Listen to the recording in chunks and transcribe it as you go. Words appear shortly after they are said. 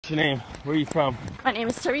your name? Where are you from? My name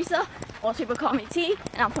is Teresa. Most people call me T,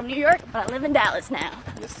 and I'm from New York, but I live in Dallas now.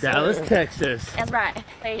 Yes, Dallas, Texas. That's right.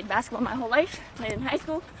 Played basketball my whole life. Played in high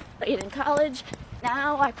school. Played in college.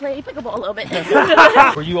 Now I play pickleball a little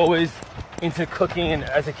bit. Were you always into cooking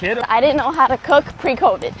as a kid? I didn't know how to cook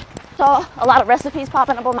pre-COVID. Saw a lot of recipes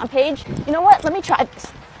popping up on my page. You know what? Let me try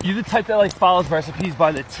this. You the type that like follows recipes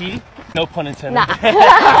by the T? No pun intended.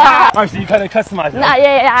 Nah. Alright, so you kind of customize it. Nah,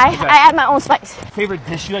 yeah. Okay. I add my own spice. Favorite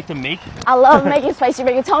dish you like to make? I love making spicy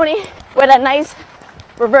rigatoni with a nice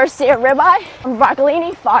reverse sear ribeye and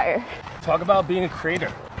broccolini fire. Talk about being a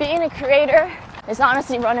creator. Being a creator is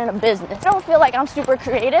honestly running a business. I don't feel like I'm super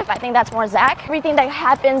creative. I think that's more Zach. Everything that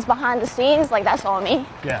happens behind the scenes, like that's all me.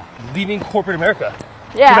 Yeah, leaving corporate America.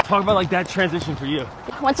 Yeah. Talk about like that transition for you.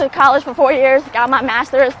 Went to college for 4 years, got my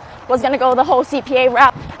master's, was gonna go the whole CPA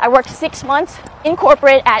route. I worked 6 months in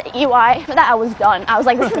corporate at EY. For that, I was done. I was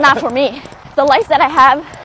like, this is not for me. The life that I have